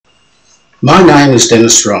My name is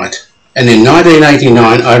Dennis Wright, and in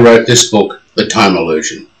 1989 I wrote this book, The Time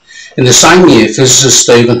Illusion. In the same year, physicist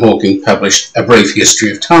Stephen Hawking published A Brief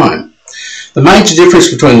History of Time. The major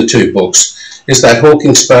difference between the two books is that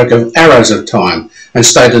Hawking spoke of arrows of time and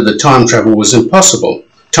stated that time travel was impossible.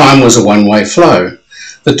 Time was a one-way flow.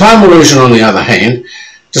 The Time Illusion, on the other hand,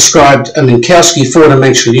 described a Minkowski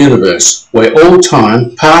four-dimensional universe where all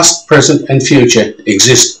time, past, present and future,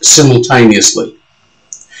 exist simultaneously.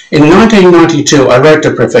 In 1992, I wrote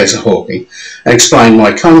to Professor Hawking and explained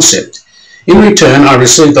my concept. In return, I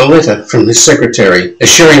received a letter from his secretary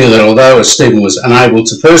assuring me that although as Stephen was unable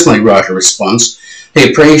to personally write a response,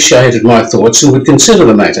 he appreciated my thoughts and would consider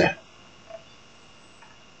the matter.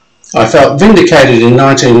 I felt vindicated in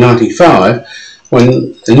 1995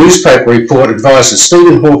 when the newspaper report advised that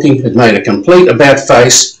Stephen Hawking had made a complete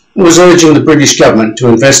about-face and was urging the British government to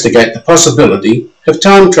investigate the possibility of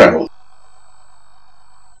time travel.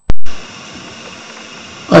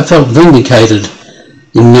 I felt vindicated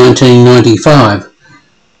in 1995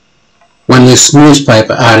 when this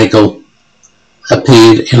newspaper article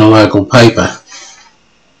appeared in a local paper.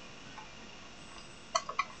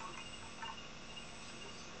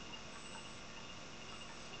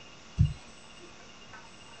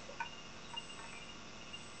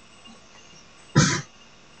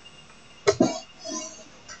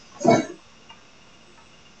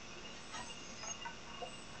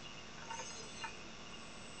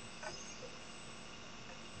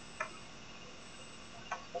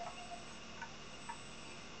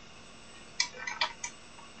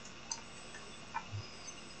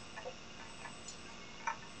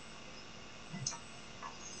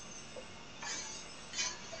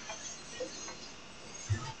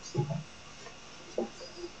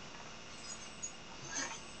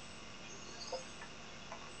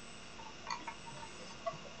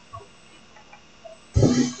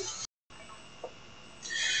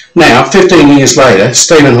 Now, 15 years later,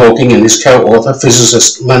 Stephen Hawking and his co-author,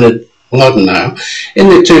 physicist Leonard Mlodinow, in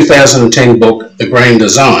their 2010 book, The Grand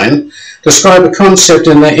Design, describe a concept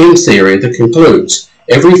in their M theory that concludes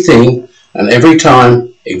everything and every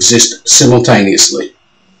time exist simultaneously.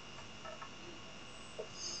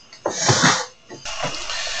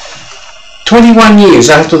 "21 years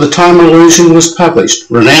after The Time Illusion was published,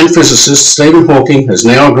 renowned physicist Stephen Hawking has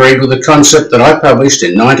now agreed with the concept that I published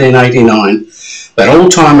in 1989 that all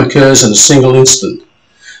time occurs in a single instant.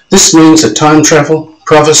 This means that time travel,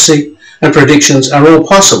 prophecy and predictions are all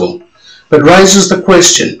possible, but raises the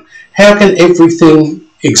question, how can everything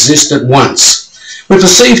exist at once? We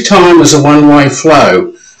perceive time as a one-way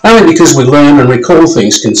flow, only because we learn and recall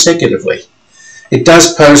things consecutively. It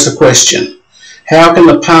does pose the question, how can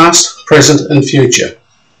the past, present and future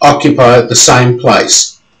occupy the same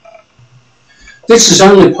place? This is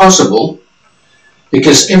only possible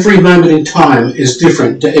because every moment in time is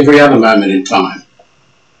different to every other moment in time.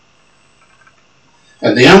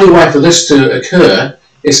 And the only way for this to occur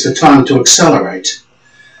is for time to accelerate.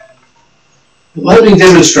 Let me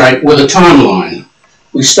demonstrate with a timeline.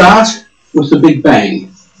 We start with the Big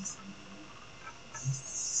Bang.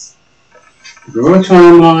 Draw a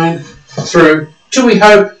timeline through to, we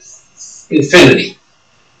hope, infinity.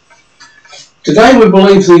 Today we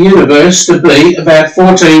believe the universe to be about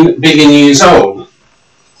 14 billion years old.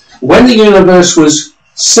 When the universe was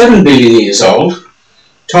 7 billion years old,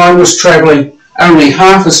 time was travelling only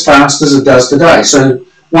half as fast as it does today. So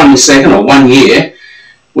 1 second or 1 year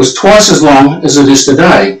was twice as long as it is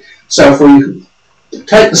today. So if we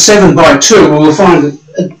take the 7 by 2, we will find that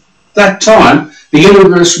at that time the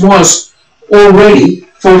universe was already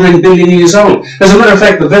 14 billion years old. As a matter of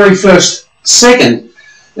fact, the very first second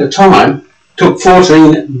of time took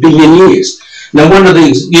 14 billion years. No wonder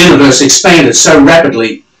the universe expanded so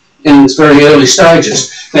rapidly in its very early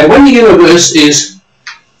stages. Now, when the universe is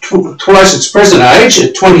twice its present age,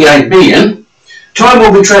 at 28 billion, time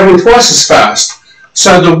will be travelling twice as fast.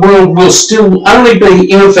 So the world will still only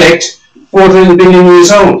be, in effect, 14 billion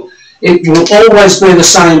years old. It will always be the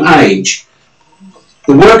same age.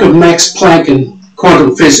 The work of Max Planck in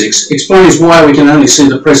quantum physics explains why we can only see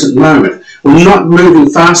the present moment. We're not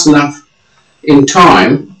moving fast enough in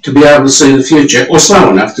time to be able to see the future, or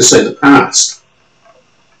slow enough to see the past.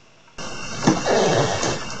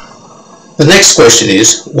 The next question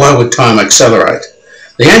is, why would time accelerate?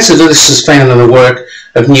 The answer to this is found in the work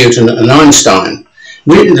of Newton and Einstein.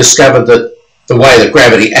 Newton discovered that the way that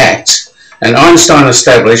gravity acts, and Einstein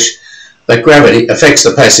established that gravity affects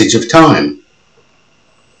the passage of time.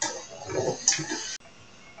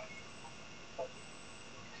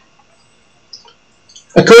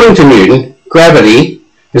 According to Newton, gravity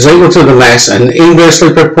is equal to the mass and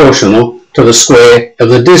inversely proportional to the square of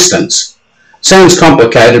the distance. Sounds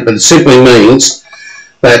complicated, but it simply means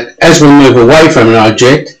that as we move away from an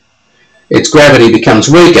object, its gravity becomes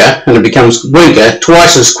weaker, and it becomes weaker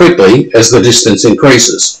twice as quickly as the distance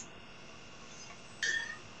increases.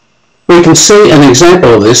 We can see an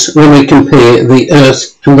example of this when we compare the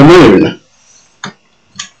Earth and the Moon.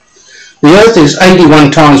 The Earth is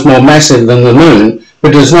 81 times more massive than the Moon,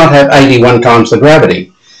 but does not have 81 times the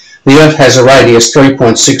gravity. The Earth has a radius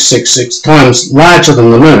 3.666 times larger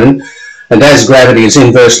than the Moon, and as gravity is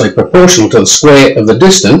inversely proportional to the square of the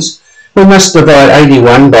distance, we must divide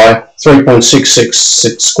 81 by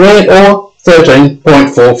 3.666 squared, or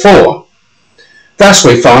 13.44. Thus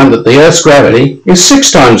we find that the Earth's gravity is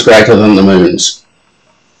 6 times greater than the Moon's.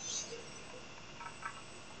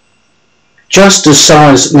 Just as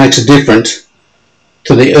size makes a difference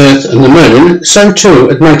to the Earth and the Moon, so too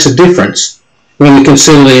it makes a difference when we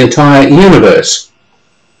consider the entire universe.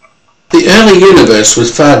 The early universe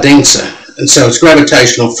was far denser, and so its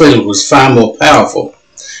gravitational field was far more powerful.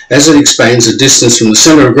 As it expands, the distance from the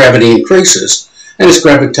centre of gravity increases, and its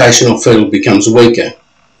gravitational field becomes weaker.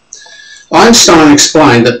 Einstein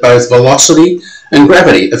explained that both velocity and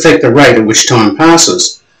gravity affect the rate at which time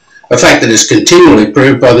passes, a fact that is continually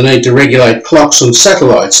proved by the need to regulate clocks on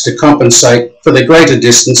satellites to compensate for the greater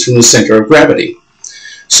distance from the centre of gravity.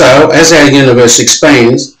 So, as our universe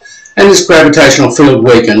expands and its gravitational field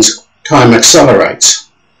weakens, time accelerates.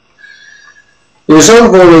 The result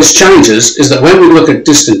of all these changes is that when we look at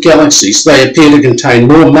distant galaxies, they appear to contain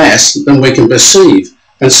more mass than we can perceive,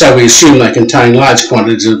 and so we assume they contain large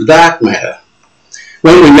quantities of dark matter.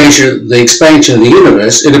 When we measure the expansion of the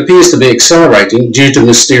universe, it appears to be accelerating due to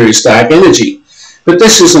mysterious dark energy. But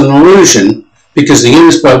this is an illusion because the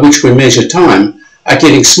units by which we measure time are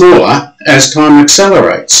getting smaller as time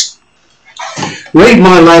accelerates. Read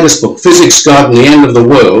my latest book, Physics, God and the End of the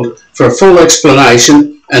World, for a full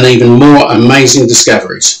explanation and even more amazing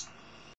discoveries.